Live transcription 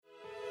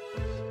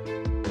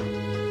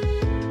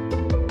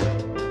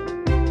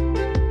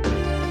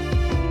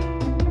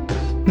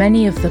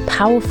many of the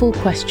powerful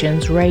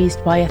questions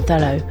raised by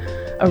Othello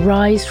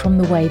arise from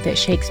the way that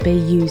Shakespeare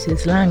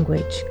uses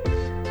language.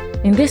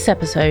 In this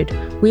episode,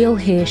 we'll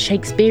hear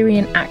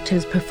Shakespearean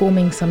actors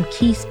performing some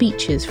key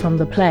speeches from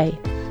the play.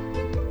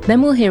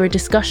 Then we'll hear a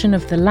discussion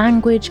of the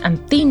language and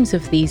themes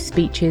of these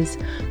speeches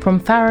from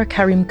Farah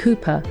Karim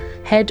Cooper,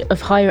 Head of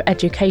Higher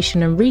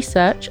Education and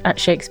Research at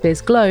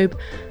Shakespeare's Globe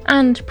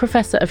and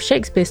Professor of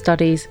Shakespeare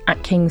Studies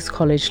at King's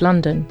College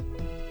London.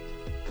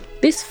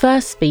 This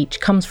first speech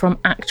comes from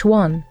Act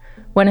 1,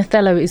 when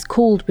Othello is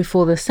called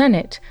before the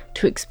Senate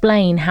to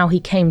explain how he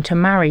came to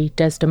marry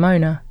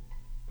Desdemona.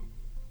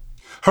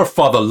 Her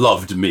father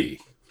loved me,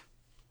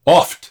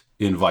 oft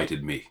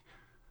invited me,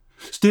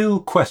 still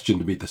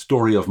questioned me the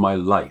story of my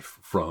life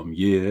from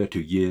year to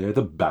year,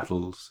 the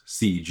battles,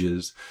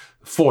 sieges,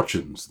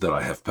 fortunes that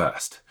I have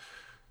passed.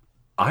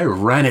 I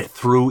ran it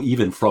through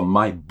even from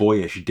my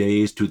boyish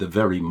days to the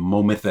very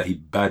moment that he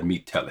bade me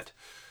tell it,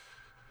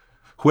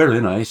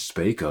 wherein I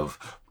spake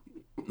of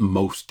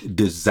most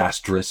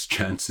disastrous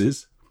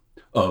chances,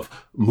 of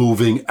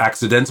moving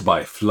accidents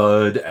by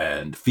flood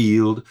and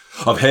field,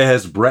 of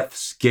hair's breadth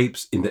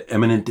scapes in the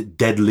imminent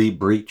deadly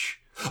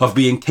breach, of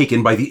being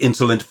taken by the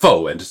insolent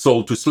foe and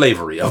sold to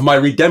slavery, of my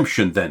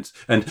redemption thence,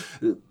 and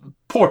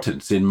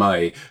portents in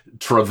my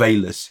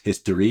travailous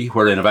history,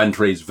 wherein of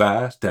antres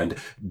vast and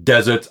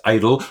deserts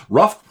idle,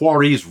 rough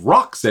quarries,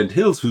 rocks, and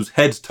hills whose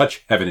heads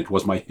touch heaven, it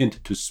was my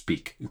hint to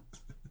speak.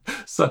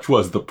 Such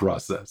was the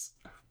process.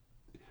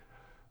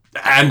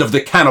 And of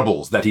the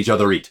cannibals that each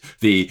other eat,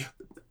 the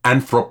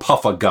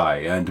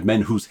anthropophagi, and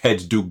men whose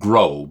heads do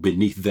grow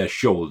beneath their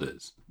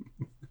shoulders.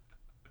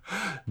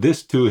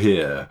 This too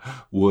here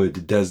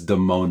would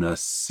Desdemona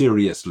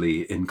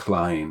seriously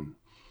incline.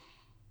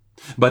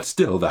 But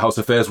still the house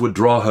affairs would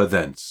draw her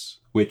thence,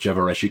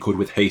 whichever as she could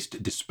with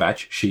haste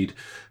dispatch, she'd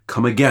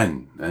come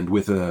again, and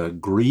with a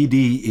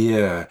greedy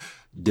ear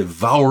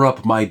devour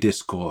up my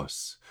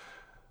discourse,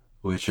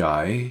 which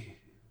I,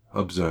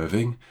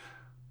 observing,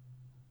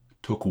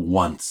 took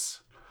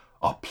once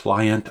a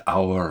pliant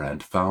hour,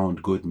 and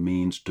found good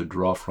means to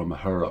draw from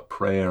her a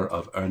prayer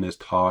of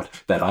earnest heart,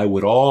 that I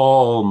would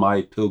all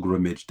my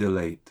pilgrimage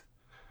dilate.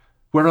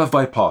 Whereof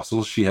by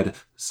parcels she had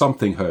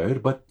something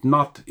heard, but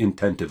not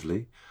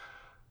intentively.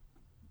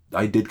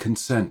 I did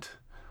consent,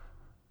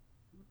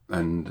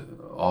 and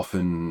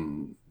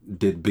often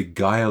did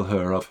beguile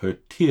her of her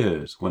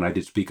tears when I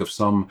did speak of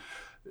some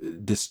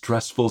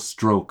distressful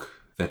stroke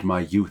that my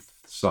youth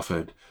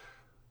suffered.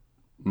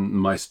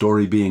 My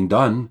story being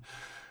done,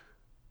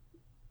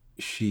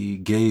 she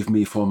gave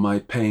me for my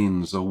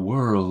pains a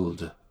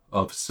world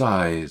of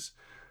sighs.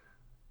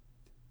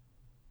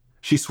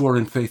 She swore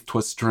in faith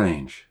 'twas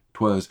strange,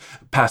 'twas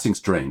passing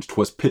strange,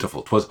 'twas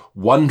pitiful, 'twas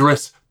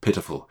wondrous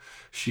pitiful.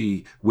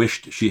 She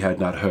wished she had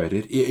not heard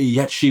it,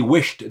 yet she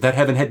wished that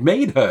heaven had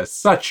made her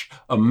such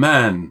a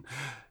man.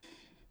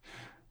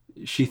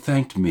 She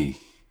thanked me,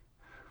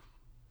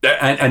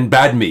 and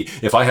bade me,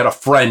 if I had a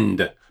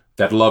friend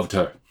that loved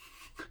her,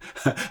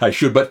 I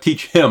should but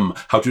teach him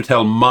how to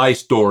tell my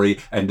story,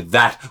 and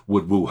that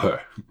would woo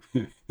her.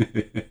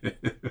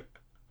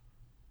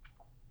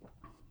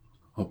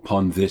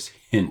 Upon this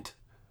hint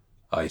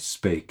I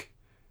spake.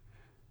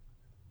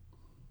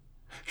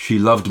 She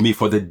loved me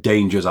for the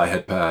dangers I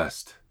had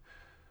passed,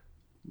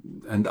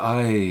 and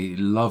I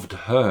loved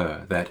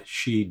her that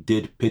she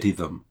did pity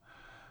them.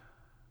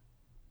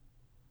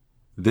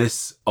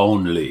 This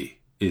only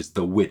is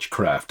the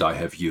witchcraft I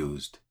have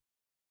used.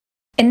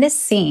 In this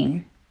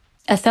scene,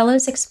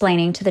 Othello's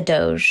explaining to the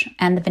Doge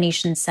and the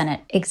Venetian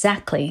Senate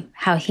exactly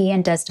how he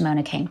and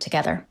Desdemona came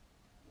together.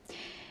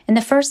 In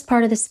the first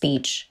part of the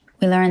speech,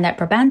 we learn that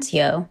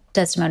Brabantio,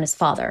 Desdemona's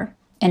father,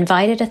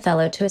 invited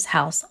Othello to his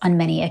house on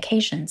many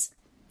occasions.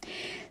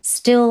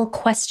 Still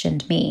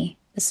questioned me,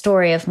 the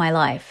story of my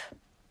life.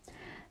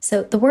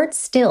 So the word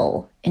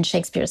still in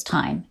Shakespeare's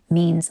time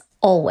means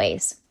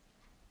always.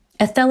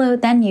 Othello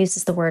then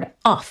uses the word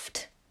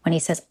oft when he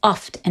says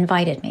oft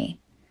invited me.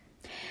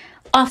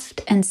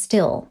 Oft and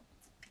still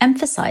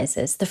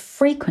emphasizes the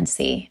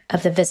frequency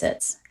of the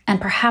visits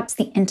and perhaps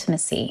the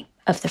intimacy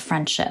of the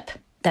friendship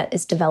that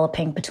is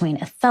developing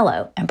between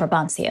Othello and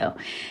Brabantio.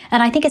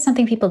 And I think it's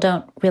something people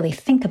don't really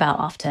think about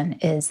often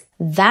is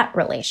that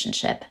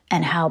relationship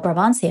and how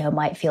Brabantio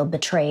might feel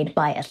betrayed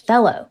by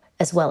Othello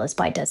as well as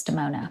by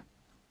Desdemona.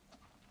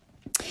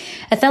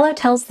 Othello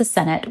tells the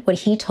Senate what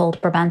he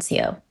told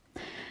Brabantio,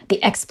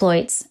 the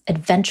exploits,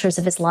 adventures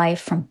of his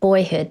life from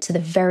boyhood to the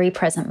very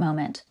present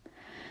moment,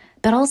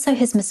 but also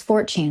his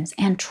misfortunes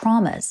and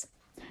traumas.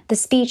 The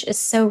speech is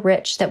so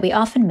rich that we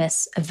often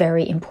miss a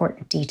very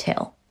important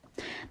detail,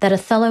 that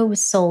Othello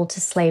was sold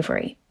to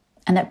slavery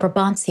and that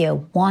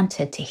Brabantio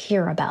wanted to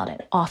hear about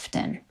it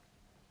often.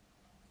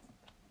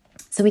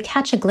 So we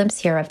catch a glimpse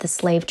here of the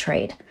slave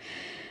trade,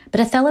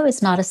 but Othello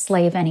is not a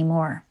slave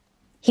anymore.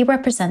 He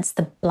represents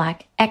the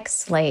Black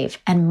ex-slave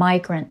and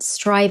migrant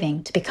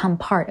striving to become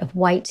part of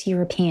white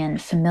European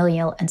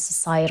familial and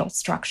societal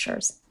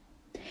structures.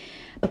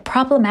 But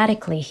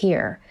problematically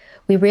here,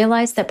 we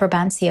realize that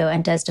Brabantio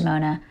and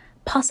Desdemona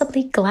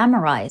possibly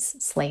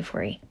glamorize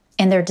slavery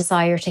in their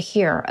desire to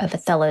hear of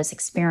Othello's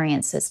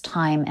experiences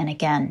time and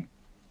again.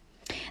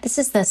 This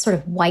is the sort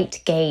of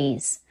white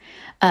gaze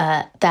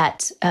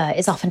that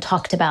is often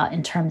talked about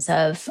in terms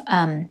of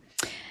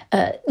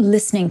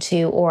listening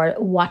to or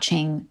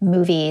watching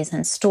movies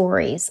and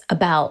stories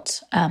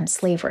about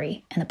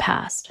slavery in the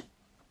past.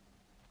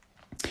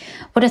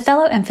 What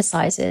Othello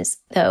emphasizes,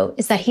 though,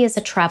 is that he is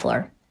a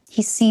traveler.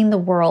 He's seen the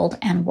world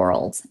and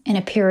worlds in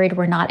a period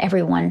where not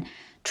everyone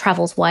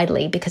travels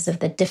widely because of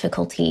the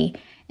difficulty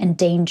and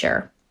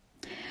danger.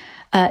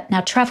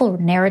 Now, travel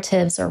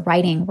narratives or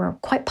writing were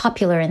quite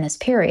popular in this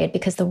period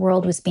because the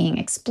world was being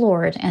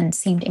explored and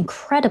seemed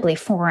incredibly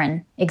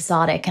foreign,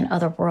 exotic, and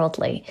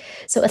otherworldly.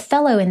 So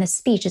Othello in this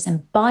speech is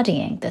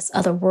embodying this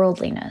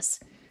otherworldliness,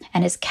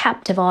 and his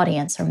captive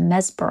audience are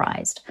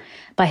mesmerized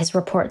by his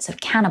reports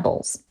of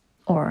cannibals,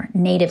 or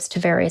natives to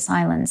various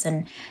islands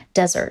and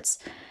deserts.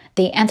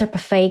 The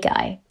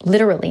anthropophagi,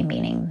 literally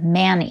meaning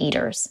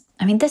man-eaters.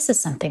 I mean, this is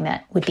something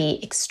that would be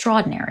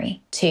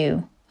extraordinary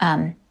to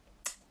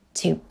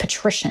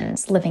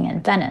patricians living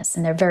in Venice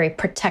in their very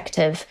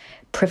protective,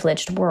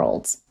 privileged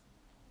worlds.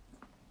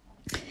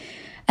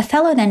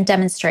 Othello then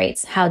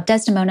demonstrates how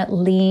Desdemona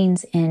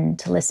leans in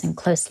to listen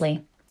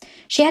closely.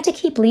 She had to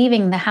keep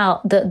leaving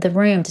the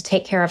room to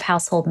take care of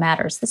household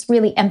matters. This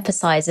really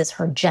emphasizes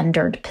her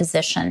gendered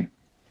position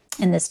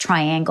in this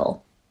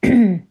triangle.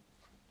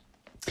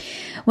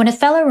 When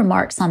Othello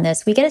remarks on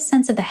this, we get a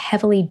sense of the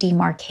heavily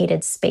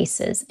demarcated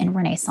spaces in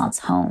Renaissance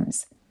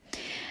homes.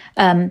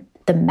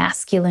 The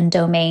masculine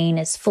domain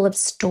is full of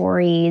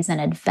stories and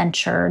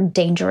adventure,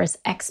 dangerous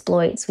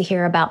exploits. We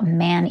hear about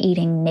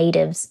man-eating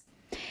natives.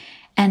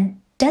 And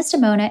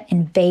Desdemona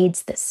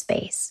invades this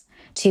space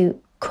to,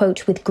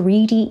 quote, with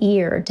greedy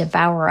ear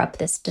devour up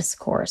this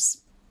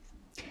discourse.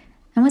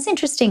 And what's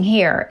interesting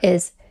here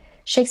is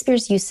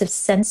Shakespeare's use of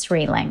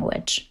sensory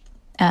language.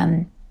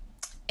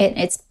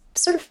 It's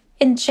sort of,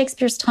 in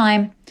Shakespeare's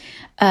time,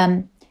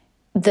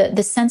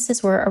 the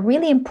senses were a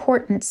really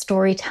important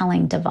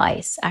storytelling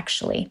device,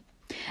 actually.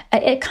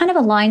 It kind of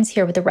aligns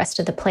here with the rest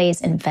of the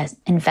play's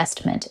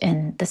investment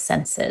in the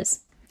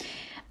senses.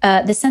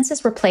 The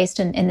senses were placed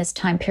in this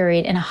time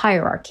period in a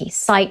hierarchy.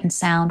 Sight and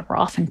sound were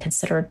often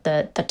considered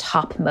the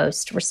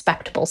topmost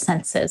respectable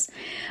senses,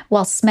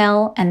 while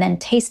smell and then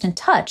taste and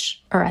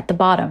touch are at the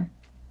bottom.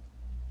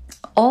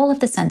 All of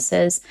the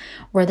senses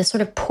were the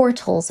sort of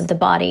portals of the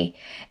body,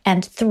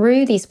 and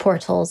through these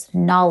portals,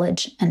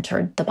 knowledge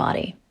entered the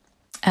body.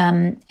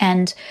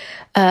 The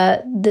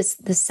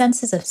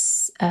senses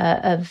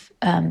of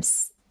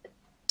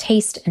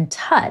taste and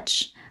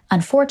touch,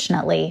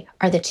 unfortunately,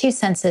 are the two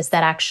senses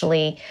that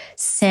actually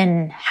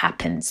sin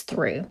happens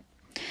through.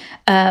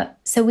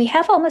 So we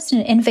have almost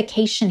an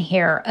invocation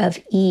here of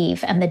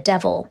Eve and the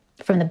devil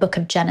from the book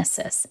of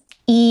Genesis.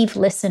 Eve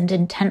listened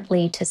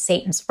intently to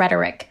Satan's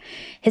rhetoric,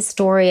 his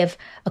story of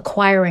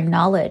acquiring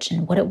knowledge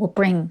and what it will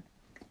bring.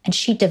 And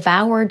she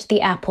devoured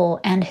the apple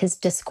and his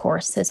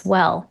discourse as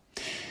well.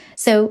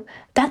 So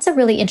that's a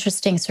really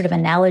interesting sort of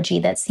analogy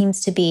that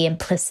seems to be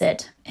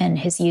implicit in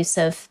his use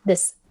of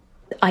this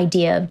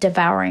idea of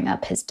devouring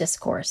up his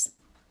discourse.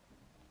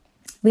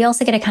 We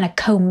also get a kind of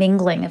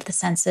commingling of the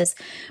senses,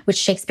 which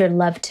Shakespeare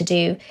loved to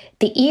do.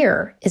 The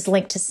ear is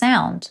linked to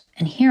sound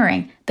and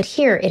hearing, but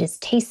here it is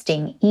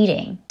tasting,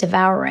 eating,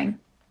 devouring.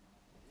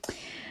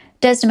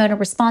 Desdemona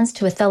responds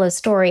to Othello's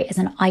story as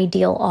an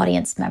ideal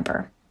audience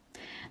member.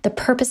 The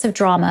purpose of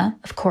drama,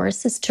 of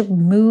course, is to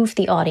move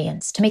the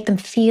audience, to make them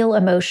feel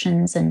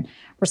emotions and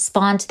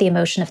respond to the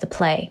emotion of the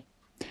play.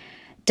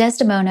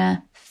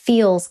 Desdemona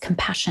feels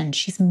compassion.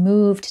 She's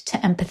moved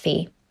to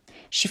empathy.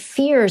 She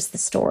fears the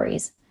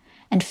stories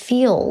and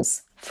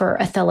feels for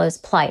Othello's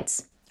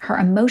plights. Her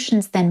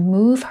emotions then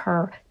move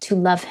her to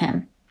love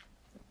him.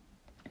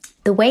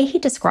 The way he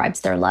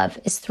describes their love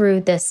is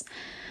through this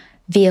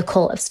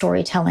vehicle of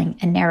storytelling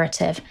and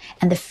narrative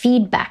and the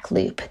feedback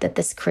loop that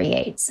this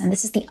creates. And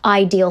this is the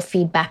ideal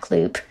feedback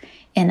loop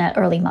in an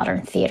early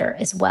modern theater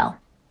as well.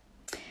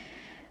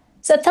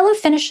 So Othello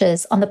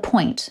finishes on the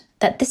point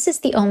that this is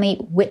the only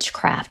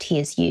witchcraft he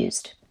has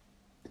used,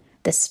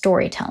 this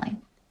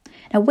storytelling.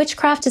 Now,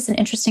 witchcraft is an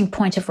interesting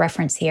point of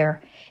reference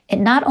here. It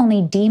not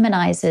only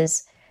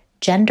demonizes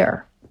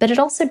gender, but it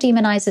also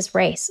demonizes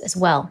race as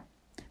well.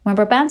 When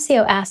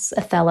Brabantio asks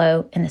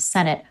Othello in the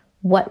Senate,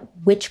 "What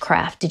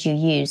witchcraft did you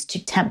use to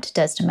tempt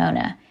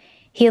Desdemona?"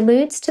 he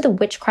alludes to the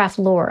witchcraft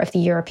lore of the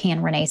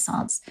European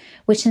Renaissance,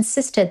 which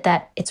insisted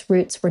that its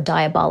roots were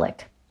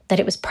diabolic, that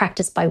it was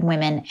practiced by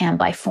women and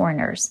by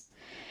foreigners.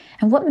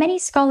 And what many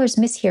scholars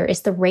miss here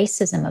is the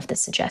racism of the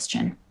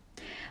suggestion.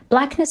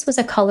 Blackness was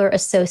a color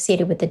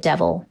associated with the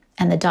devil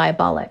and the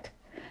diabolic.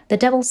 The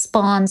devil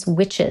spawns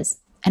witches,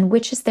 and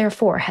witches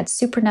therefore had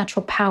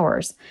supernatural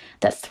powers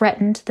that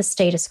threatened the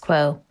status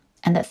quo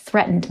and that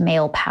threatened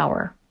male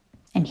power.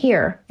 And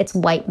here, it's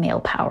white male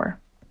power.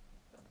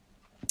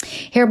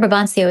 Here,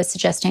 Brabantio is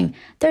suggesting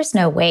there's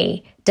no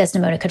way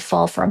Desdemona could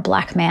fall for a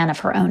black man of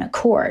her own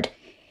accord.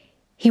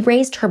 He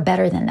raised her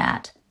better than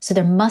that, so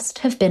there must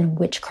have been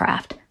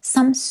witchcraft,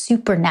 some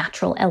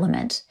supernatural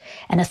element,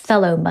 and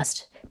Othello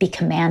must be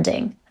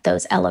commanding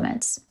those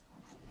elements.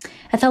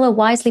 Othello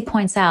wisely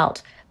points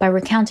out, by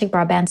recounting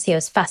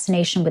Brabantio's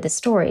fascination with his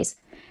stories,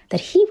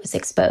 that he was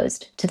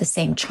exposed to the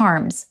same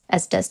charms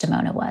as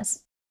Desdemona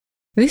was.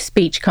 This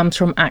speech comes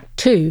from Act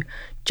 2,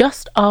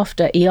 just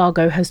after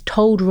Iago has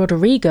told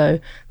Roderigo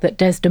that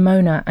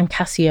Desdemona and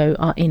Cassio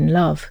are in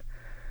love.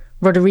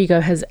 Roderigo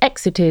has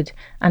exited,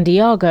 and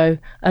Iago,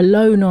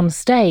 alone on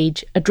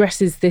stage,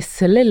 addresses this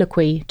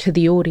soliloquy to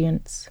the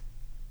audience.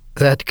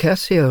 That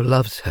Cassio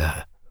loves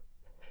her,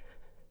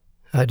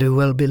 I do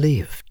well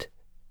believed.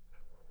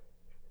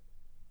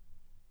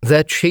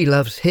 That she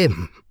loves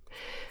him,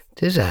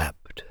 'tis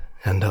apt,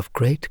 and of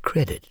great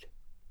credit.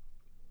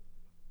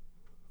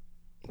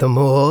 The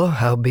more,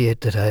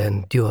 howbeit that I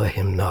endure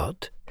him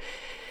not,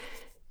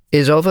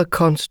 is of a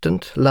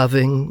constant,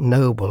 loving,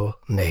 noble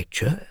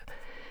nature,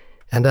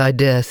 and I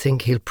dare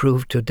think he'll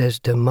prove to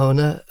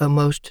Desdemona a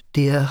most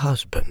dear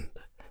husband.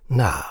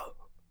 Now,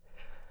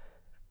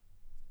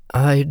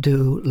 I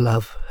do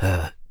love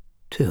her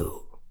too.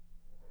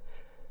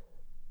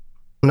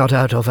 Not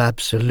out of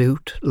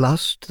absolute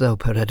lust, though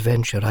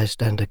peradventure I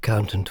stand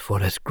accountant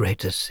for as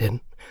great a sin,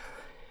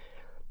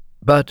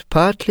 but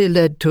partly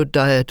led to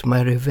diet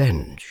my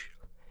revenge.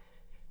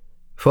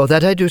 For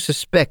that I do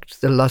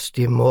suspect the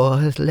lusty Moor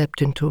hath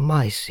leapt into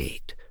my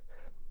seat,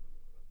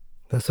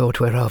 the thought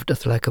whereof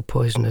doth like a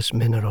poisonous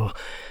mineral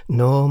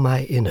gnaw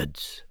my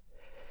innards,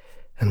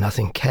 and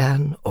nothing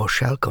can or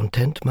shall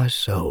content my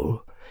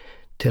soul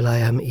till I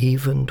am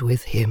evened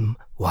with him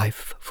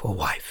wife for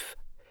wife.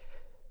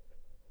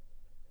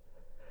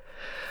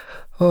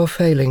 Or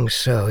failing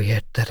so,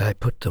 yet that I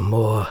put the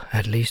Moor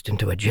at least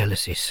into a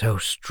jealousy so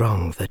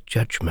strong that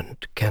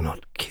judgment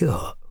cannot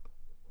cure.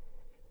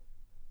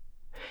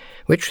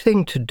 Which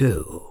thing to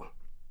do,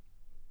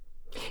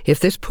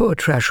 if this poor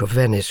trash of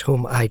Venice,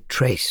 whom I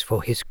trace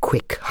for his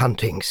quick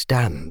hunting,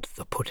 stand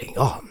the putting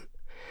on,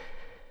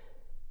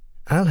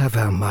 I'll have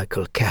our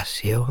Michael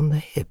Cassio on the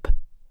hip,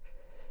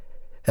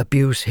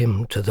 abuse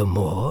him to the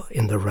Moor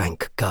in the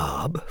rank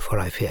garb, for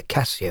I fear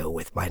Cassio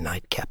with my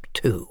nightcap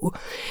too,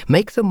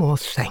 make the Moor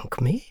thank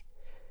me,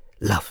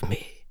 love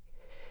me,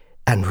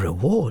 and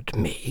reward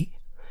me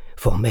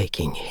for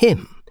making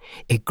him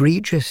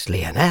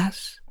egregiously an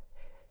ass,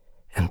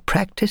 and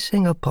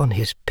practising upon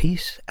his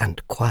peace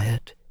and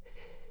quiet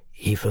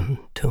even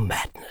to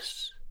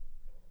madness.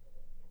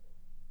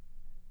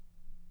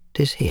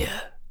 'Tis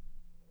here,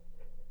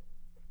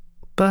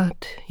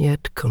 but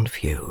yet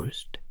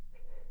confused.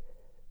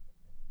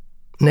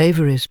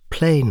 Knavery's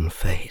plain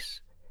face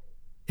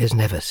is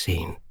never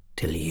seen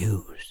till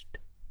used.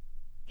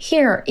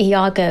 Here,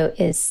 Iago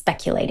is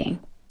speculating,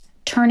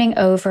 turning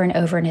over and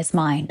over in his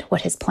mind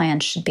what his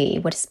plans should be,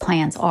 what his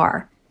plans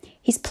are.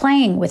 He's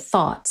playing with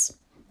thoughts,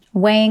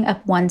 weighing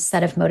up one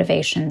set of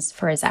motivations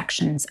for his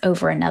actions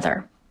over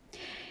another.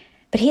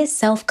 But he is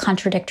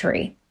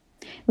self-contradictory.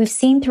 We've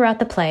seen throughout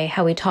the play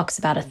how he talks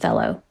about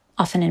Othello,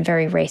 often in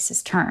very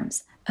racist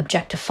terms,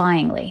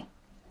 objectifyingly.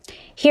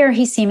 Here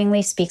he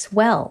seemingly speaks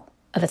well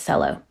of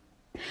Othello.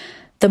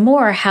 The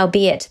more,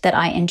 howbeit that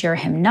I endure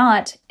him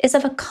not, is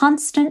of a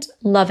constant,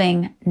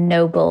 loving,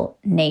 noble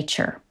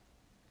nature.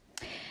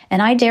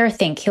 And I dare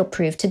think he'll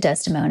prove to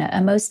Desdemona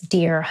a most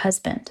dear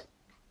husband.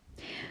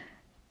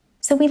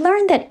 So we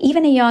learn that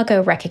even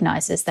Iago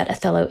recognizes that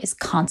Othello is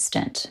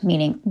constant,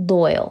 meaning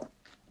loyal.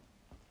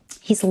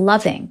 He's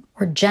loving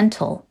or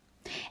gentle,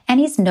 and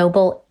he's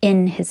noble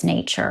in his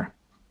nature.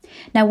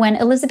 Now, when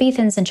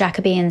Elizabethans and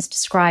Jacobeans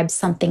describe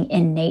something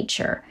in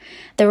nature,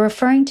 they're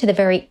referring to the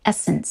very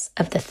essence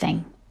of the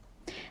thing.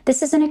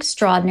 This is an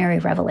extraordinary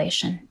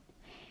revelation.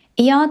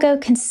 Iago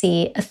can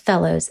see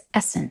Othello's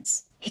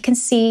essence. He can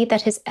see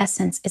that his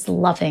essence is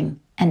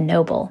loving and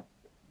noble.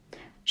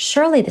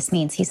 Surely this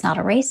means he's not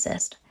a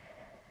racist.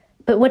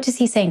 But what does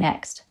he say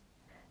next?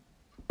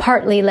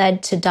 Partly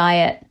led to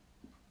diet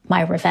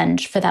my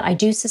revenge, for that I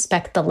do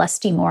suspect the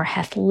lusty Moor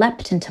hath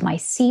leapt into my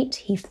seat.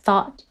 He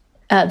thought,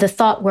 the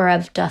thought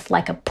whereof doth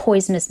like a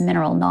poisonous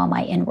mineral gnaw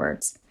my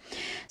inwards.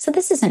 So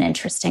this is an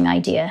interesting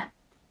idea.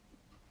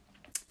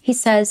 He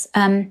says,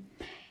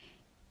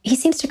 he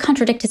seems to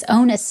contradict his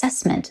own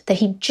assessment that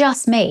he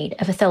just made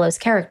of Othello's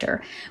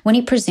character when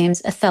he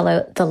presumes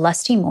Othello, the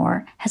lusty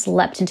Moor, has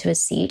leapt into his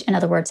seat, in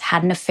other words,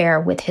 had an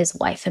affair with his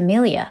wife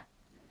Emilia.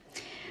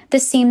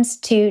 This seems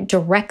to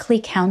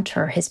directly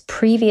counter his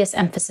previous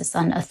emphasis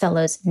on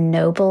Othello's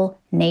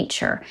noble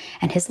nature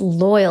and his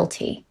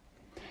loyalty.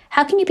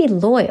 How can you be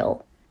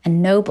loyal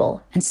and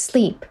noble and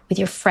sleep with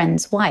your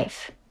friend's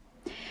wife?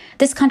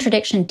 This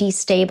contradiction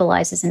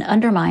destabilizes and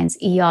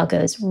undermines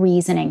Iago's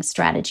reasoning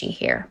strategy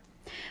here,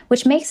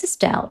 which makes us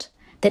doubt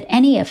that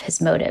any of his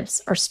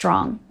motives are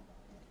strong.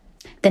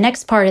 The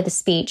next part of the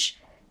speech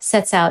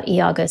sets out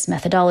Iago's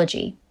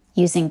methodology,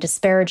 using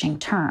disparaging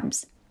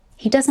terms.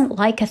 He doesn't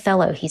like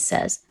Othello, he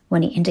says,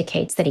 when he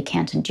indicates that he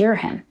can't endure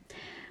him.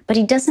 But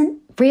he doesn't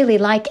really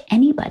like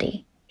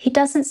anybody. He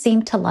doesn't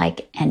seem to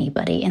like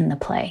anybody in the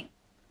play.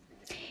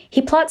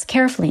 He plots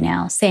carefully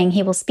now, saying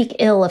he will speak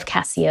ill of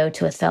Cassio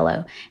to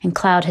Othello and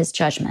cloud his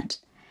judgment.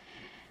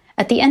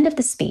 At the end of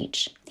the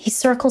speech, he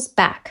circles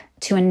back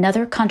to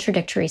another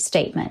contradictory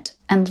statement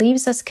and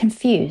leaves us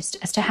confused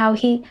as to how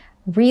he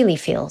really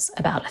feels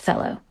about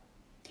Othello.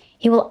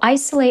 He will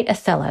isolate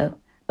Othello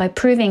by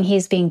proving he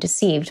is being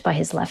deceived by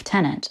his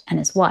lieutenant and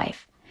his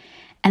wife.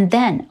 And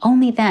then,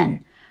 only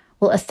then,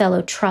 will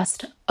Othello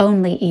trust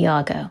only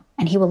Iago,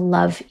 and he will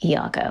love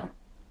Iago.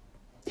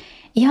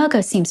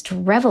 Iago seems to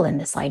revel in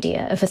this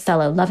idea of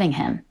Othello loving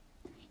him,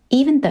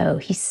 even though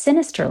he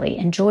sinisterly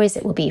enjoys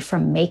it will be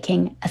from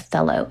making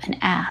Othello an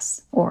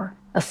ass or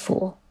a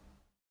fool.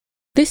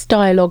 This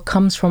dialogue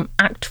comes from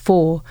Act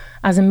 4,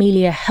 as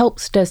Emilia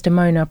helps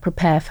Desdemona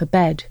prepare for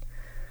bed.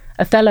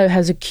 Othello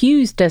has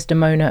accused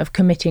Desdemona of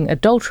committing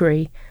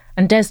adultery,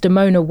 and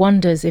Desdemona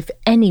wonders if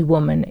any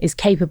woman is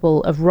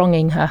capable of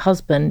wronging her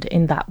husband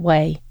in that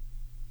way.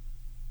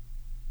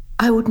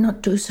 I would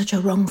not do such a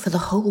wrong for the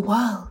whole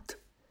world.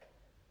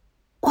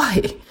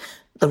 Why,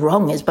 the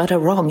wrong is but a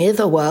wrong i'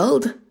 the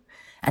world,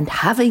 and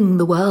having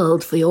the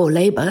world for your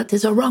labour,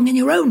 'tis a wrong in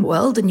your own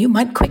world, and you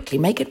might quickly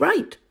make it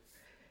right.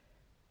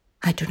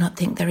 I do not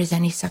think there is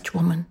any such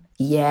woman.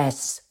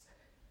 Yes,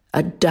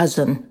 a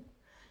dozen,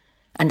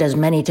 and as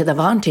many to the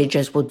vantage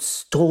as would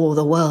store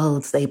the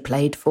worlds they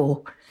played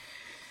for.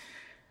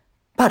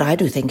 But I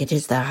do think it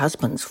is their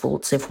husbands'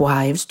 faults if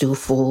wives do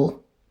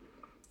fall.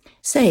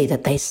 Say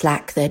that they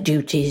slack their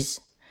duties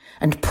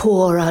and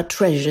pour our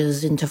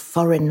treasures into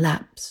foreign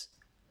laps,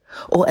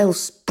 or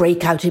else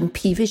break out in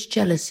peevish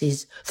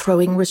jealousies,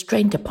 throwing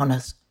restraint upon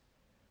us,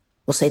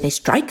 or say they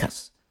strike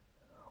us,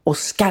 or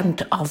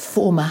scant our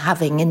former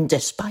having in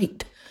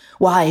despite.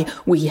 Why,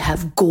 we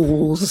have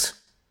galls.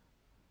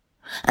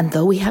 And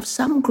though we have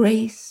some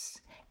grace,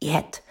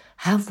 yet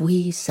have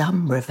we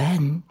some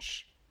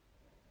revenge.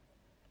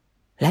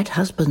 Let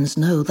husbands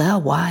know their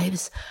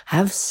wives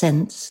have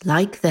sense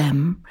like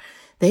them.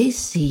 They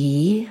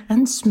see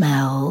and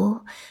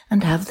smell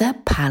and have their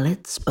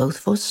palates both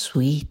for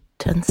sweet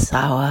and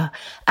sour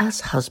as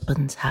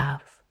husbands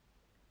have.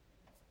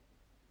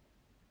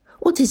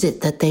 What is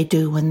it that they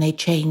do when they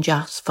change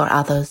us for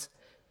others?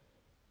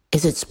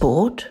 Is it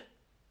sport?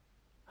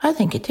 I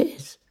think it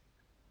is.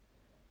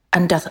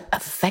 And doth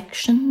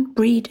affection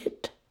breed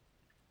it?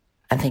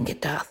 I think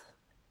it doth.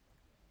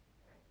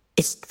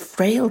 It's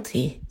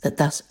frailty that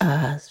thus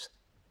errs.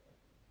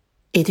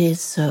 It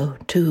is so,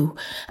 too,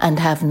 and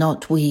have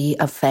not we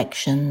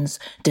affections,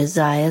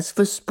 desires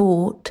for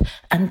sport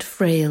and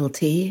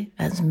frailty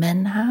as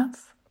men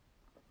have?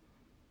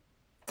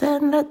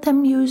 Then let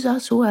them use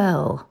us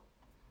well.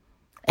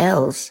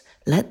 Else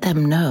let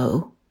them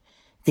know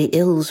the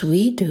ills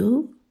we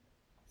do,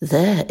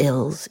 their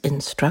ills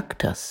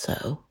instruct us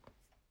so.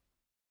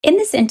 In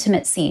this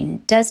intimate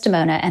scene,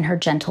 Desdemona and her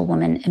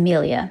gentlewoman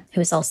Emilia, who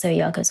is also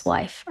Iago's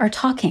wife, are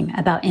talking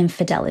about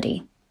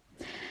infidelity.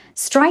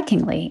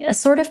 Strikingly, a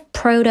sort of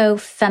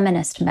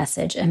proto-feminist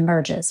message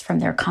emerges from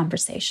their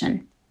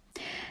conversation.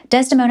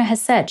 Desdemona has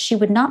said she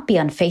would not be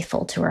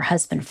unfaithful to her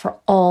husband for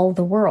all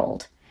the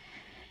world.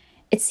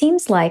 It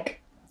seems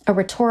like a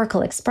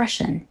rhetorical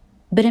expression,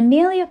 but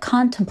Emilia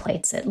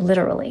contemplates it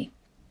literally.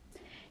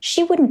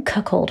 She wouldn't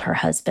cuckold her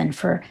husband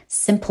for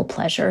simple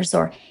pleasures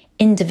or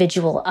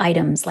individual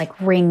items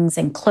like rings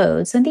and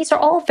clothes, and these are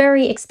all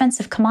very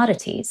expensive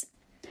commodities.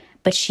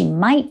 But she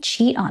might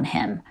cheat on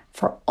him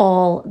for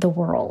all the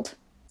world.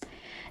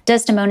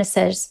 Desdemona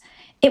says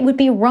it would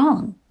be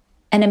wrong,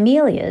 and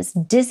Emilia's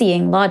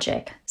dizzying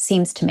logic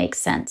seems to make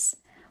sense.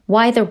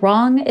 Why the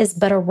wrong is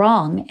but a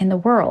wrong in the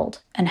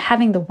world, and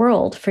having the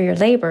world for your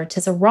labor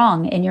 'tis a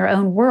wrong in your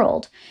own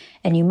world,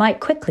 and you might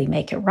quickly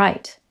make it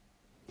right.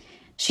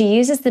 She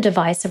uses the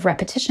device of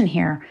repetition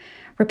here,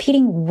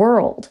 repeating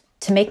world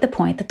to make the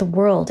point that the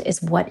world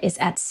is what is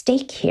at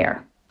stake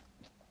here.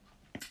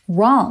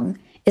 Wrong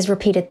is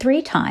repeated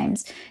 3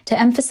 times to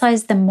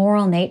emphasize the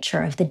moral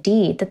nature of the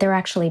deed that they're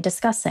actually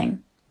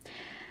discussing.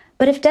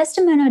 But if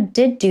Desdemona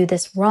did do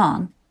this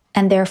wrong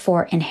and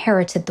therefore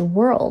inherited the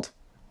world,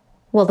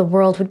 well, the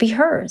world would be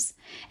hers,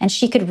 and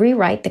she could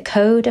rewrite the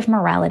code of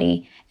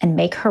morality and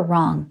make her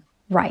wrong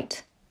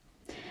right.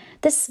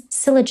 This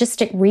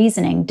syllogistic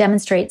reasoning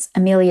demonstrates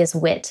Emilia's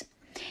wit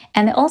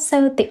and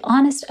also the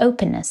honest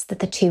openness that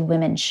the two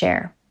women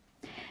share.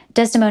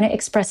 Desdemona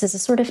expresses a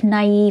sort of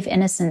naive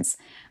innocence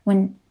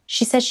when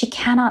she says she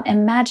cannot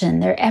imagine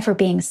there ever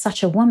being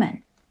such a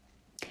woman.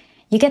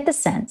 You get the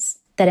sense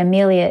that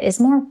Emilia is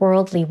more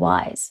worldly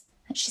wise.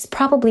 She's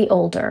probably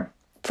older,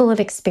 full of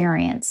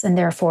experience, and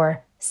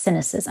therefore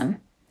cynicism.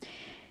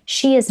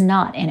 She is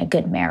not in a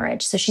good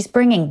marriage, so she's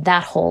bringing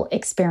that whole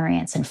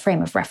experience and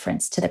frame of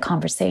reference to the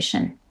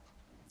conversation.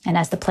 And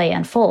as the play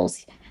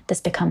unfolds, this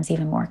becomes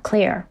even more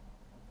clear.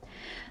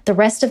 The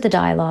rest of the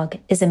dialogue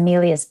is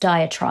Emilia's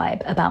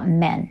diatribe about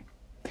men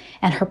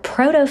and her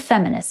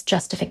proto-feminist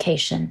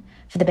justification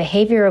for the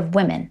behavior of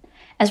women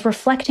as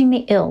reflecting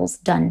the ills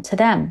done to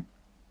them.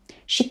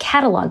 She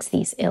catalogs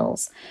these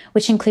ills,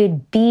 which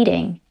include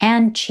beating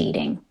and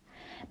cheating.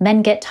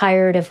 Men get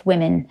tired of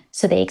women,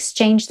 so they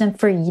exchange them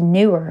for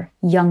newer,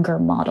 younger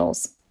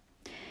models.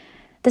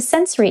 The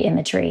sensory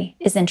imagery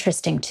is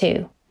interesting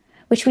too,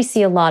 which we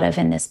see a lot of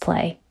in this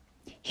play.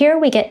 Here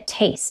we get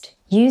taste,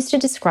 used to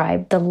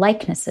describe the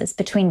likenesses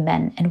between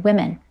men and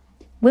women.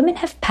 Women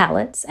have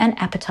palates and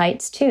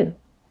appetites too.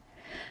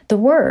 The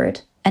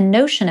word and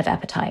notion of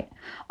appetite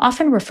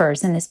often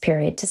refers in this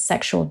period to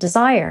sexual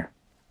desire.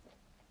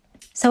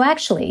 So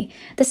actually,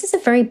 this is a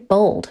very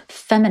bold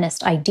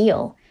feminist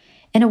ideal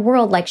in a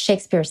world like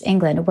Shakespeare's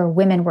England, where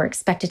women were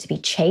expected to be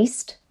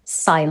chaste,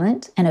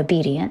 silent, and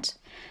obedient,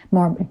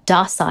 more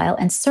docile,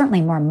 and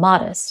certainly more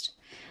modest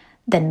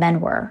than men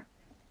were.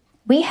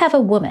 We have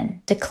a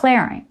woman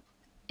declaring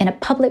in a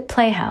public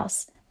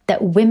playhouse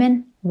that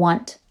women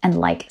want and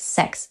like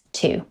sex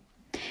too.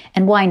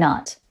 And why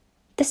not?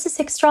 This is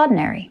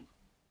extraordinary.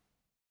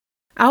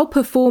 Our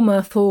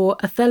performer for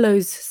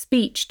Othello's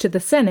speech to the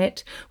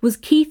Senate was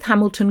Keith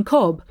Hamilton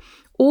Cobb,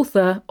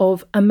 author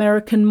of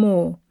American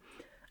Moor.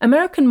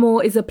 American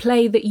Moor is a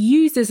play that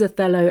uses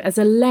Othello as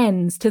a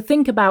lens to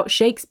think about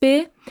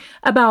Shakespeare,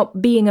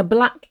 about being a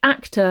black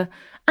actor,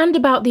 and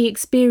about the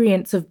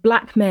experience of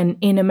black men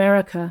in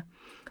America.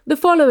 The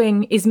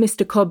following is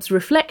Mr. Cobb's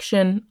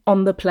reflection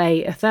on the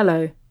play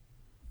Othello.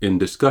 In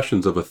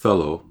discussions of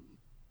Othello,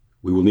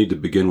 we will need to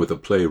begin with a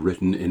play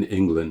written in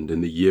England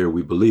in the year,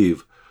 we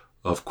believe,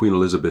 of Queen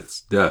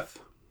Elizabeth's death.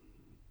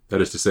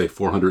 That is to say,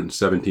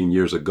 417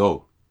 years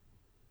ago.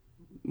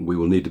 We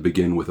will need to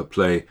begin with a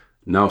play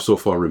now so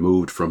far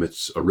removed from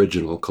its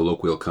original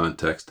colloquial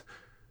context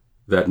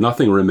that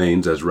nothing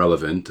remains as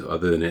relevant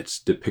other than its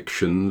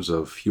depictions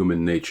of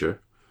human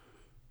nature,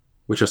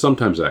 which are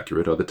sometimes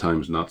accurate, other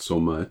times not so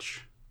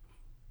much.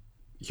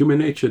 Human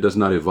nature does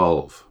not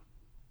evolve.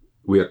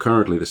 We are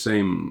currently the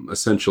same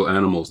essential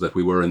animals that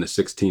we were in the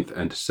 16th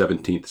and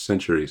 17th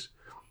centuries.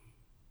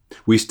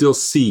 We still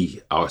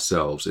see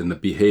ourselves in the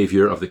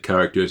behavior of the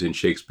characters in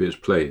Shakespeare's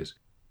plays,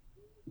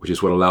 which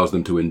is what allows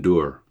them to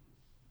endure.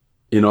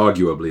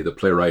 Inarguably, the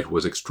playwright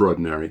was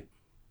extraordinary,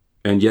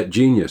 and yet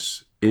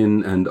genius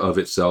in and of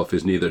itself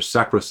is neither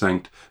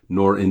sacrosanct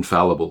nor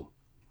infallible.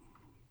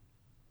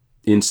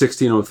 In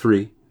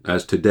 1603,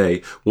 as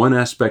today, one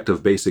aspect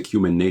of basic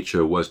human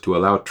nature was to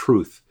allow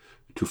truth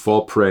to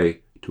fall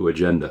prey to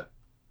agenda.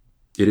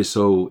 It is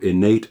so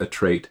innate a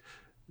trait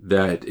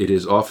that it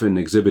is often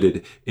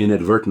exhibited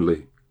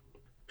inadvertently.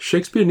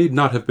 Shakespeare need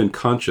not have been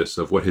conscious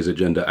of what his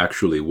agenda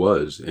actually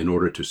was in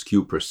order to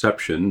skew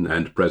perception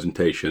and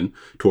presentation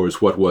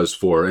towards what was,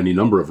 for any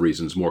number of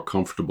reasons, more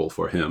comfortable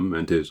for him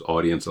and his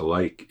audience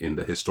alike in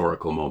the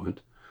historical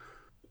moment.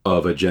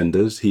 Of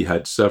agendas, he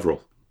had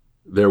several.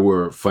 There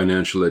were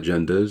financial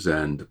agendas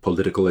and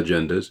political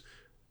agendas.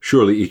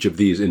 Surely each of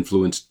these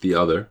influenced the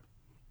other.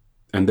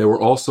 And there were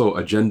also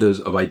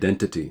agendas of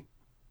identity,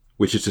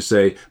 which is to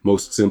say,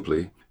 most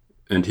simply,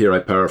 and here I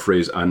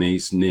paraphrase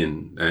Anais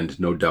Nin, and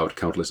no doubt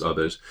countless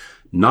others,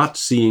 not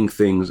seeing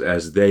things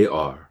as they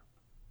are,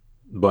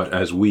 but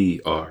as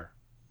we are.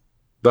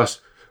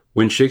 Thus,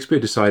 when Shakespeare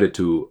decided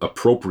to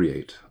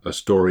appropriate a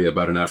story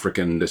about an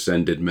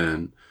African-descended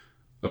man,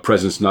 a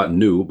presence not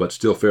new but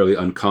still fairly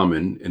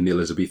uncommon in the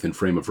Elizabethan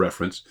frame of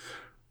reference,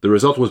 the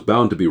result was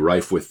bound to be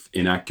rife with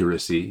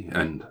inaccuracy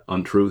and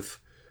untruth.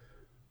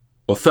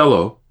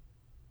 Othello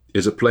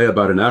is a play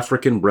about an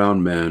African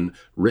brown man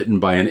written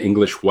by an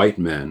English white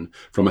man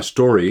from a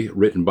story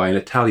written by an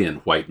Italian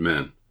white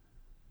man.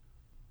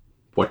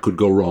 What could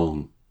go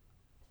wrong?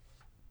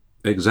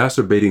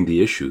 Exacerbating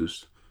the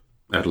issues,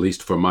 at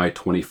least for my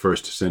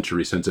 21st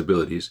century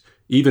sensibilities,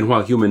 even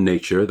while human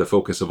nature, the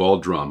focus of all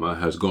drama,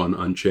 has gone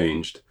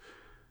unchanged,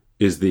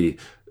 is the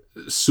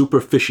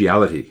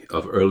superficiality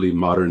of early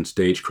modern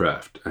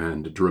stagecraft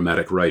and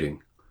dramatic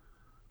writing.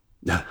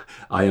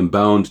 I am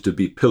bound to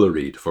be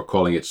pilloried for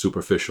calling it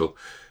superficial.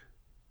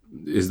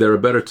 Is there a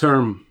better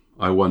term,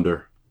 I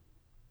wonder?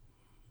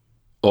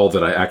 All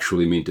that I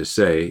actually mean to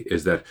say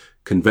is that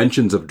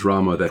conventions of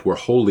drama that were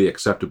wholly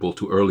acceptable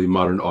to early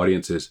modern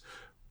audiences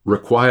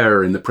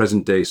require in the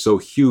present day so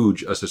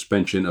huge a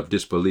suspension of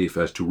disbelief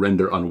as to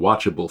render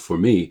unwatchable for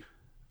me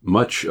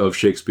much of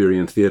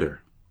Shakespearean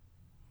theater.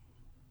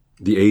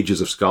 The ages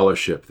of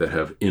scholarship that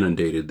have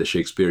inundated the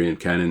Shakespearean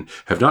canon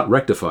have not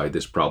rectified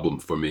this problem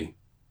for me.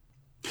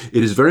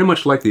 It is very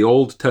much like the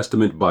Old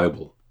Testament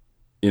Bible,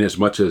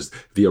 inasmuch as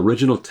the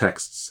original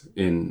texts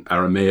in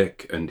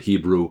Aramaic and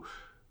Hebrew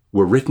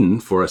were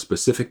written for a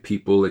specific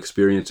people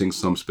experiencing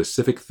some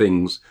specific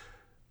things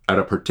at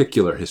a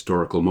particular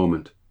historical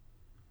moment.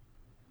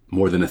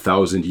 More than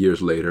 1,000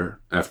 years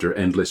later, after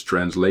endless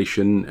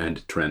translation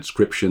and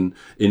transcription,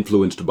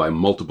 influenced by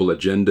multiple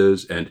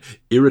agendas and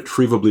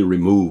irretrievably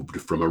removed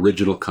from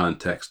original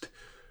context,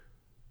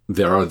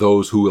 there are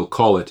those who will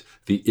call it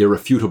the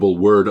irrefutable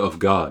Word of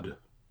God.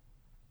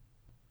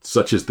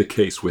 Such is the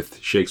case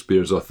with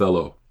Shakespeare's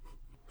Othello.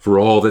 For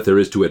all that there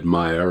is to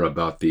admire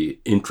about the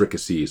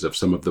intricacies of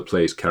some of the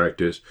play's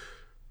characters,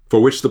 for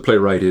which the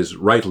playwright is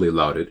rightly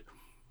lauded,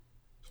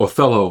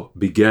 Othello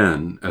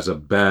began as a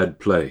bad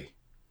play,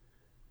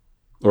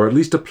 or at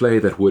least a play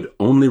that would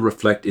only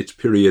reflect its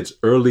period's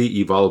early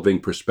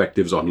evolving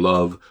perspectives on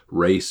love,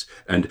 race,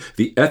 and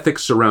the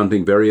ethics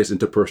surrounding various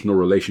interpersonal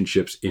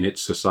relationships in its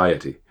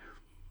society.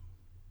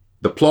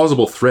 The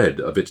plausible thread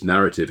of its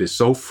narrative is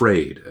so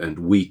frayed and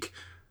weak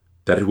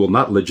that it will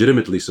not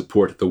legitimately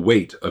support the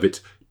weight of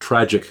its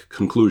tragic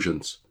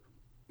conclusions.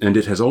 And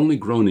it has only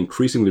grown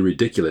increasingly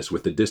ridiculous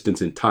with the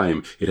distance in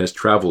time it has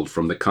traveled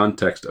from the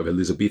context of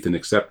Elizabethan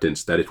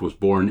acceptance that it was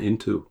born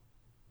into.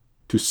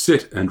 To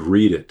sit and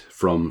read it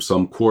from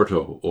some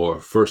quarto or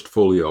first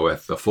folio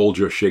at the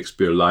Folger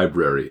Shakespeare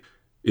Library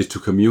is to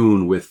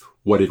commune with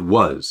what it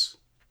was.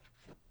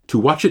 To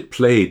watch it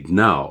played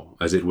now,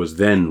 as it was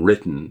then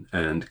written,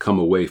 and come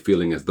away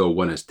feeling as though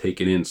one has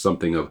taken in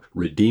something of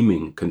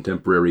redeeming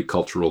contemporary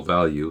cultural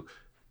value,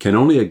 can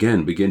only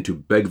again begin to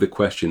beg the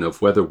question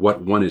of whether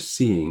what one is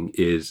seeing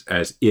is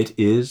as it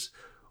is,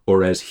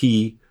 or as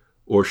he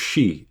or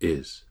she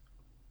is.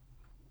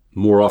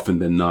 More often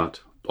than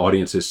not,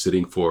 audiences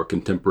sitting for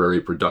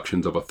contemporary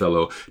productions of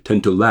Othello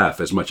tend to laugh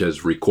as much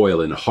as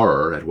recoil in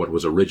horror at what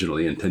was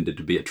originally intended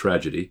to be a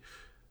tragedy,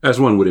 as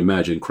one would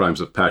imagine crimes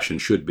of passion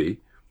should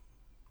be.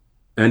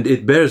 And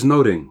it bears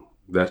noting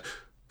that,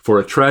 for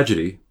a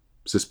tragedy,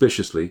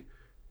 suspiciously,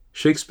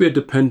 Shakespeare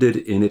depended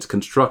in its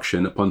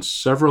construction upon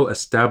several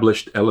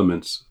established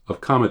elements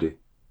of comedy.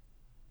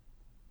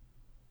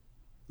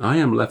 I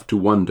am left to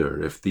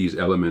wonder if these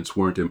elements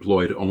weren't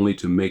employed only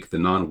to make the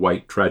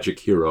non-white tragic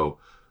hero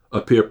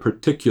appear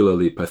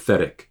particularly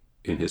pathetic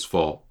in his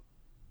fall.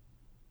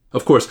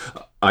 Of course,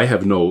 I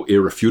have no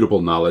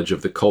irrefutable knowledge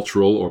of the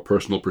cultural or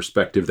personal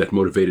perspective that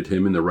motivated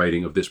him in the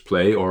writing of this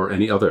play or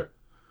any other.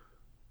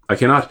 I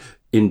cannot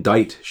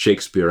indict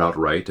Shakespeare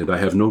outright, and I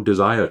have no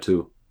desire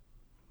to.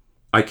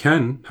 I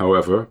can,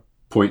 however,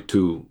 point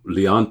to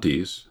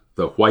Leontes,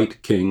 the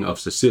white king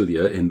of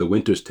Sicilia in The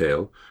Winter's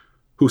Tale,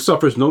 who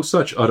suffers no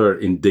such utter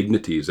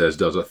indignities as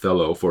does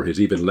Othello for his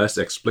even less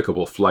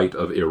explicable flight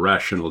of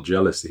irrational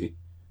jealousy.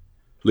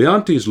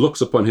 Leontes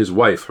looks upon his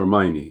wife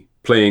Hermione,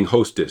 playing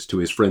hostess to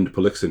his friend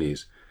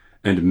Polixenes,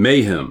 and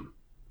mayhem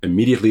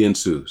immediately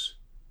ensues.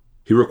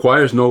 He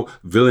requires no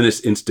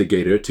villainous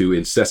instigator to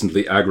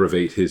incessantly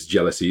aggravate his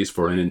jealousies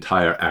for an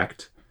entire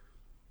act.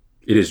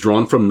 It is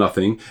drawn from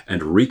nothing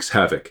and wreaks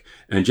havoc,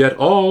 and yet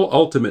all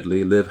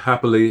ultimately live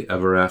happily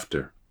ever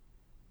after.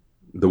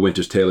 The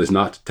Winter's Tale is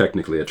not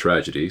technically a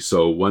tragedy,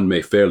 so one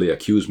may fairly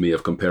accuse me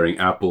of comparing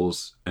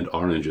apples and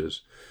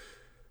oranges.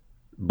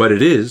 But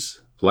it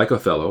is, like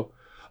Othello,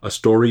 a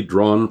story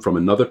drawn from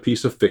another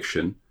piece of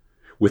fiction,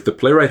 with the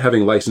playwright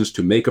having license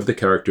to make of the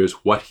characters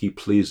what he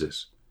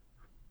pleases.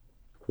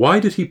 Why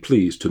did he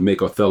please to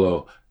make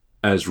Othello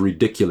as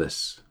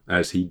ridiculous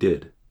as he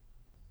did?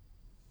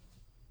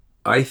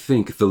 I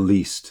think the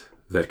least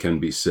that can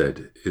be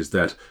said is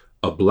that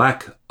a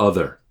black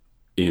other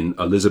in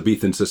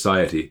Elizabethan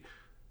society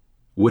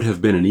would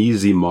have been an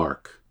easy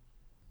mark.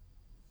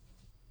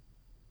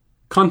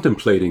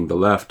 Contemplating the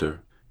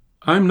laughter,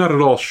 I'm not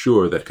at all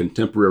sure that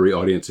contemporary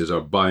audiences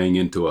are buying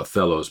into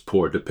Othello's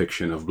poor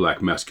depiction of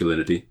black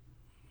masculinity.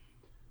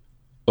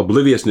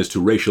 Obliviousness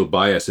to racial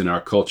bias in our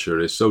culture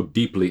is so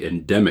deeply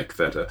endemic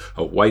that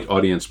a white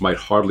audience might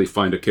hardly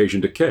find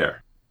occasion to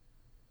care.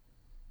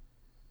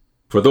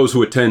 For those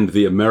who attend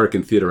the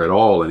American theater at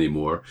all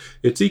anymore,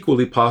 it's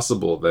equally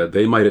possible that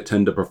they might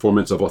attend a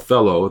performance of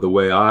Othello the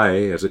way I,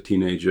 as a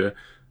teenager,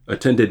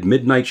 attended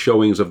midnight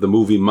showings of the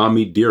movie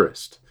Mommy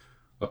Dearest,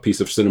 a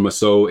piece of cinema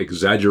so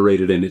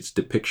exaggerated in its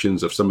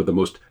depictions of some of the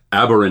most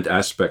aberrant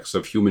aspects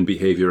of human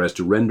behavior as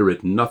to render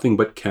it nothing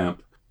but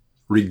camp,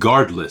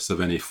 regardless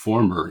of any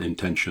former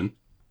intention,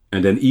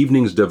 and an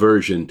evening's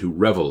diversion to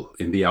revel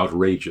in the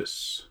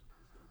outrageous.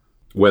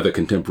 Whether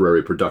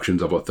contemporary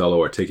productions of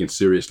Othello are taken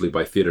seriously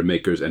by theater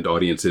makers and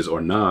audiences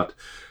or not,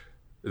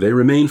 they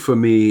remain for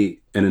me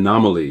an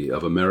anomaly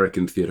of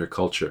American theater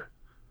culture.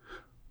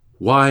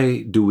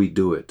 Why do we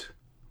do it?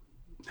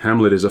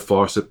 Hamlet is a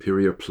far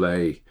superior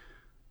play.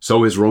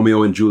 So is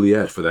Romeo and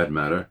Juliet, for that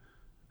matter,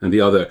 and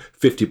the other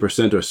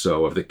 50% or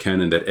so of the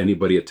canon that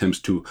anybody attempts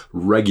to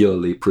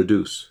regularly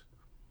produce.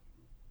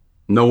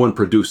 No one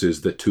produces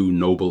The Two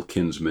Noble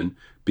Kinsmen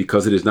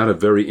because it is not a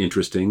very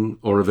interesting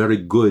or a very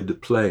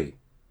good play.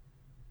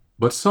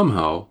 But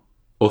somehow,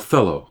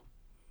 Othello,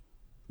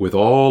 with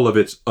all of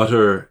its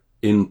utter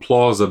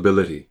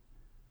implausibility,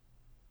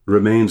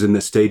 remains in the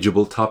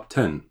stageable top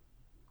 10.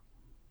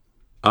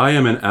 I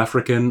am an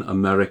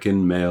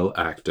African-American male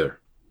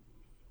actor,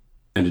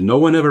 and no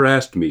one ever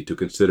asked me to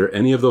consider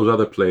any of those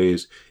other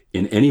plays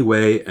in any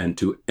way and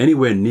to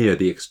anywhere near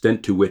the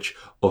extent to which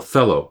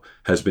Othello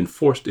has been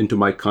forced into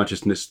my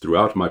consciousness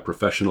throughout my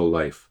professional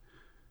life,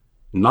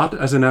 not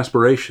as an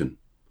aspiration,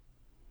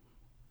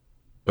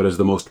 but as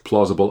the most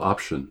plausible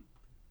option.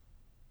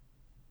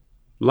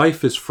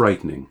 Life is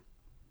frightening,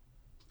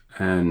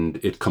 and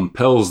it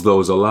compels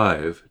those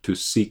alive to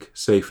seek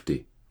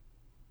safety.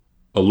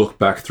 A look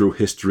back through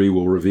history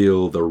will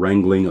reveal the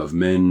wrangling of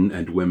men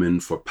and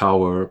women for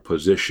power,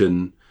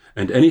 position,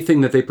 and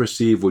anything that they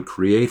perceive would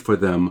create for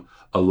them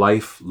a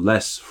life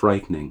less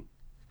frightening.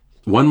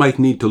 One might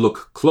need to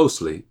look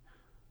closely,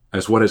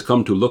 as what has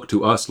come to look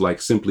to us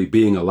like simply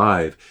being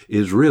alive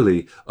is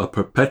really a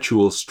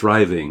perpetual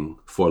striving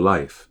for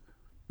life.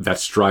 That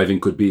striving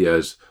could be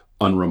as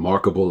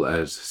unremarkable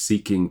as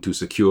seeking to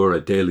secure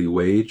a daily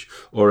wage,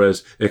 or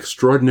as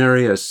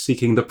extraordinary as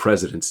seeking the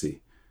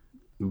presidency.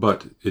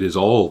 but it is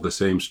all the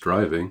same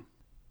striving.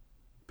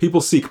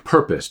 People seek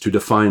purpose to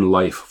define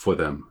life for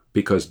them,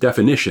 because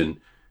definition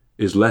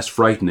is less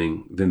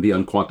frightening than the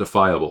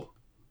unquantifiable.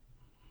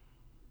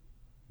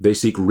 They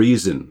seek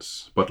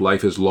reasons, but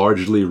life is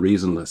largely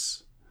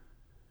reasonless.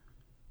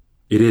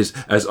 It is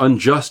as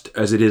unjust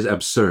as it is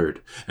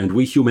absurd, and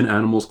we human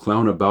animals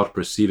clown about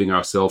perceiving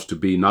ourselves to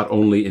be not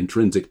only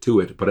intrinsic to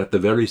it, but at the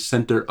very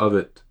center of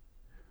it.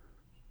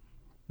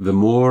 The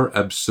more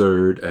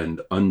absurd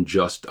and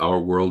unjust our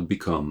world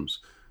becomes,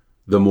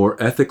 the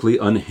more ethically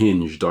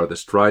unhinged are the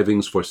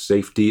strivings for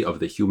safety of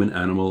the human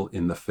animal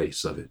in the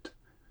face of it.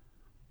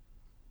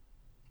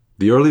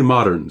 The early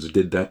moderns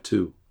did that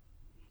too.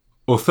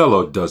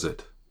 Othello does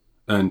it,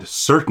 and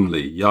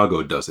certainly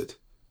Iago does it.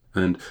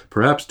 And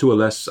perhaps to a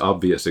less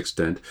obvious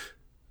extent,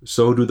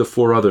 so do the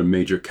four other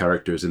major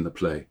characters in the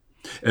play.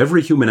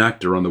 Every human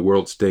actor on the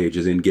world stage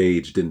is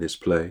engaged in this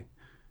play.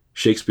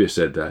 Shakespeare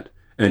said that,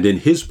 and in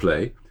his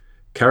play,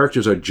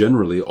 characters are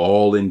generally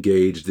all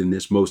engaged in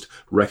this most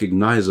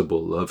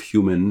recognizable of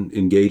human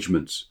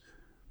engagements.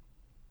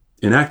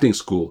 In acting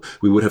school,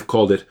 we would have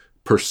called it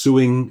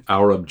pursuing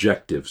our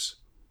objectives.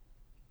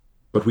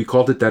 But we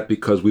called it that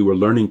because we were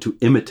learning to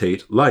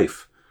imitate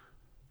life,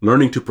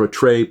 learning to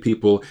portray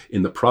people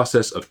in the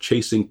process of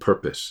chasing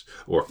purpose,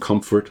 or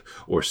comfort,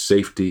 or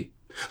safety,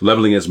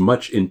 leveling as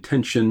much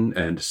intention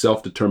and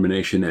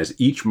self-determination as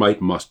each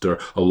might muster,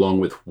 along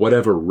with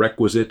whatever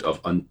requisite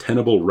of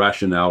untenable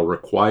rationale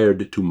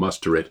required to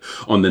muster it,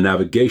 on the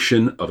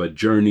navigation of a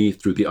journey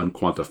through the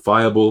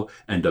unquantifiable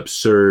and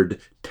absurd,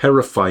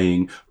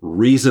 terrifying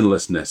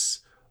reasonlessness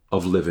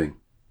of living.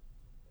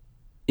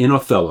 In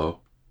Othello,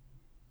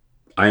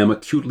 I am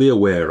acutely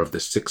aware of the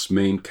six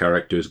main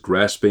characters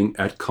grasping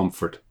at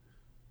comfort,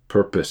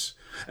 purpose,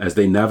 as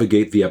they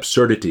navigate the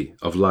absurdity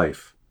of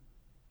life.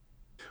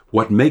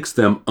 What makes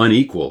them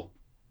unequal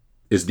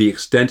is the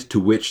extent to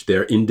which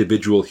their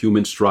individual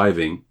human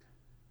striving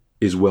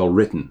is well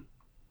written.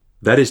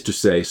 That is to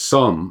say,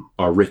 some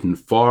are written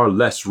far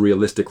less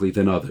realistically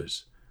than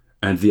others,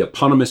 and the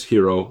eponymous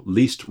hero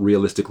least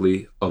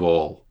realistically of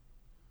all.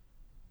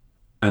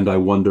 And I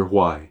wonder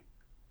why.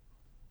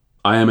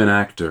 I am an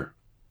actor,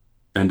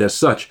 and as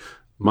such,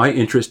 my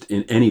interest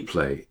in any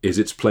play is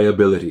its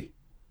playability.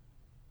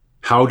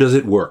 How does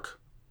it work?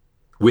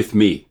 With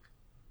me.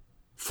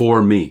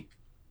 For me.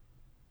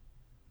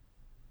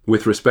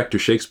 With respect to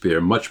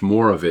Shakespeare, much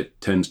more of it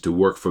tends to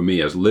work for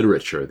me as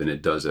literature than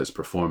it does as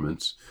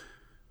performance.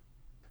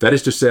 That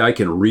is to say, I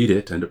can read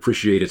it and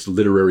appreciate its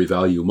literary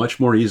value much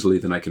more easily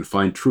than I can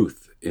find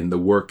truth in the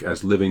work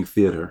as living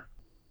theater.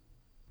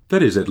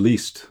 That is, at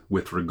least,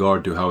 with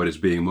regard to how it is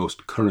being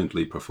most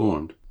currently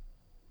performed.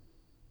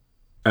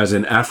 As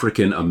an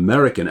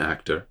African-American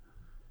actor,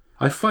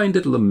 I find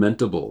it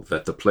lamentable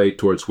that the play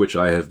towards which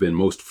I have been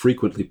most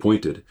frequently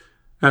pointed,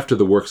 after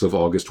the works of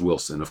August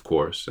Wilson, of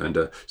course, and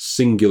a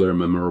singular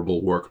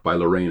memorable work by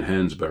Lorraine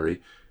Hansberry,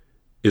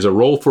 is a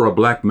role for a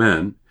black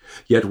man,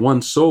 yet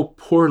one so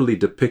poorly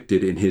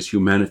depicted in his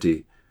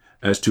humanity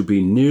as to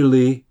be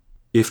nearly,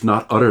 if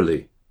not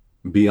utterly,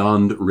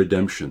 beyond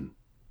redemption.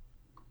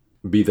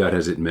 Be that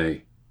as it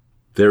may,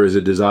 there is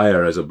a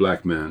desire as a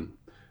black man,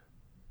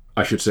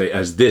 I should say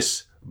as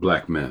this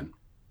black man,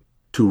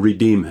 to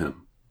redeem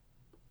him,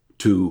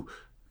 to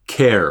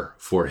care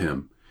for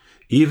him,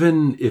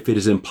 even if it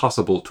is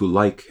impossible to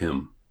like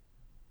him.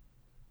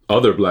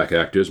 Other black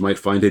actors might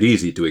find it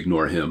easy to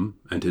ignore him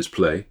and his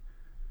play.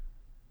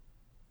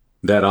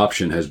 That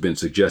option has been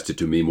suggested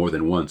to me more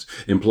than once,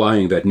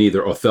 implying that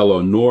neither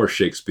Othello nor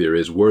Shakespeare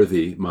is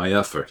worthy my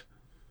effort.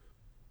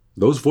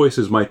 Those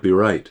voices might be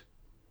right.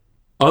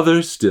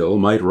 Others still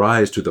might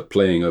rise to the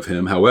playing of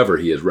him however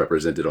he is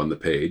represented on the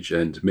page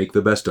and make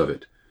the best of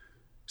it.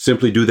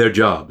 Simply do their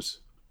jobs,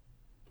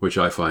 which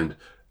I find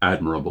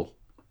admirable.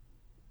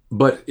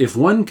 But if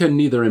one can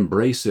neither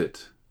embrace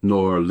it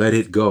nor let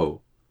it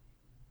go,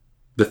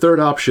 the third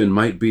option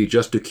might be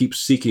just to keep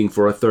seeking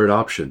for a third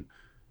option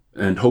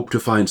and hope to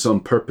find some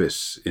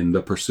purpose in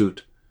the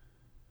pursuit.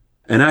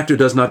 An actor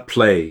does not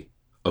play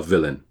a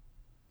villain.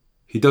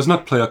 He does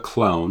not play a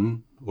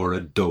clown or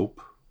a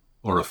dope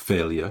or a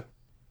failure.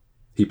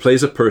 He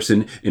plays a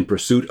person in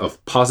pursuit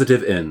of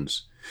positive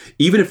ends,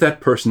 even if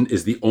that person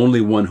is the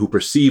only one who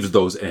perceives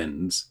those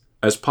ends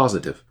as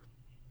positive.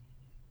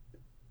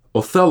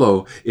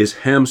 Othello is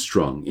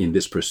hamstrung in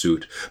this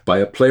pursuit by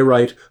a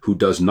playwright who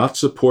does not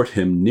support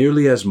him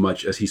nearly as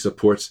much as he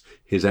supports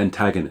his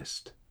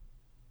antagonist.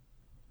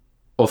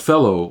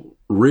 Othello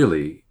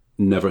really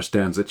never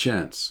stands a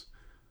chance,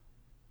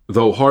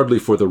 though hardly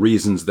for the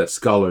reasons that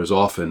scholars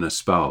often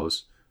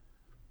espouse.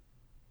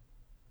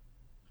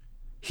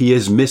 He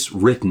is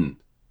miswritten,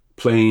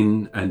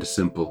 plain and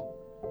simple.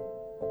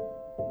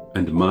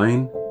 And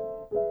mine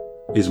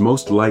is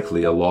most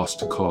likely a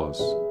lost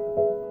cause.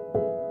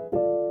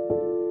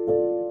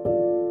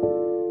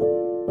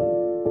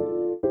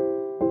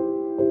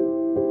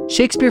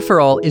 Shakespeare for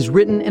All is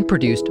written and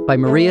produced by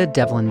Maria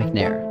Devlin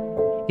McNair.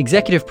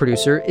 Executive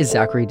producer is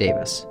Zachary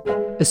Davis.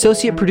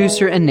 Associate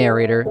producer and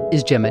narrator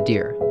is Gemma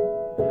Deer.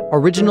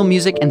 Original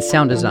music and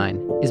sound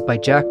design is by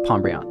Jack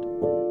Pombriand.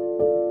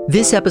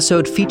 This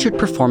episode featured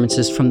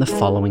performances from the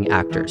following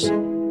actors: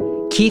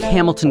 Keith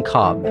Hamilton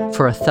Cobb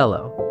for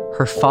Othello,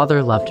 Her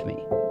Father Loved Me;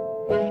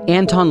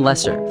 Anton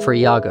Lesser for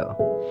Iago,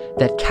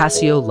 That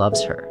Cassio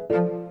Loves Her;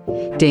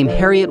 Dame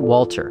Harriet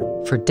Walter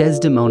for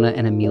Desdemona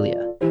and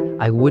Emilia,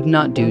 I Would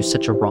Not Do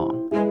Such a Wrong.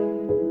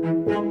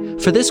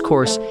 For this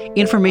course,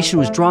 information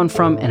was drawn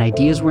from and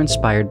ideas were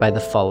inspired by the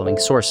following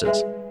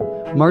sources: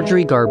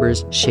 Marjorie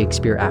Garber's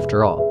Shakespeare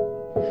After All,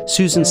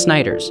 Susan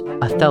Snyder's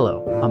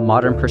Othello, A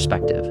Modern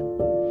Perspective,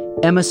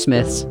 Emma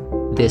Smith's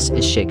This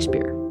is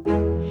Shakespeare,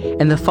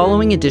 and the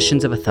following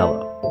editions of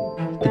Othello: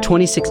 the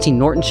 2016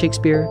 Norton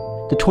Shakespeare,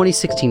 the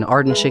 2016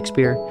 Arden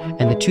Shakespeare,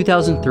 and the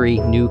 2003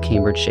 New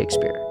Cambridge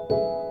Shakespeare.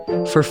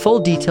 For full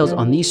details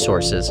on these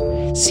sources,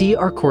 see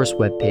our course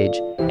webpage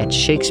at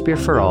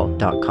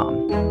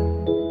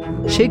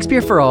shakespeareforall.com.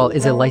 Shakespeare for All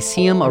is a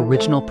Lyceum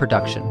original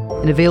production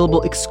and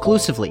available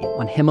exclusively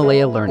on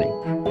Himalaya Learning.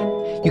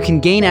 You can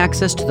gain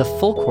access to the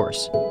full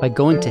course by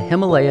going to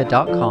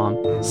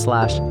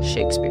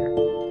himalaya.com/Shakespeare.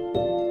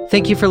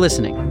 Thank you for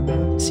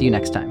listening. See you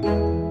next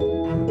time.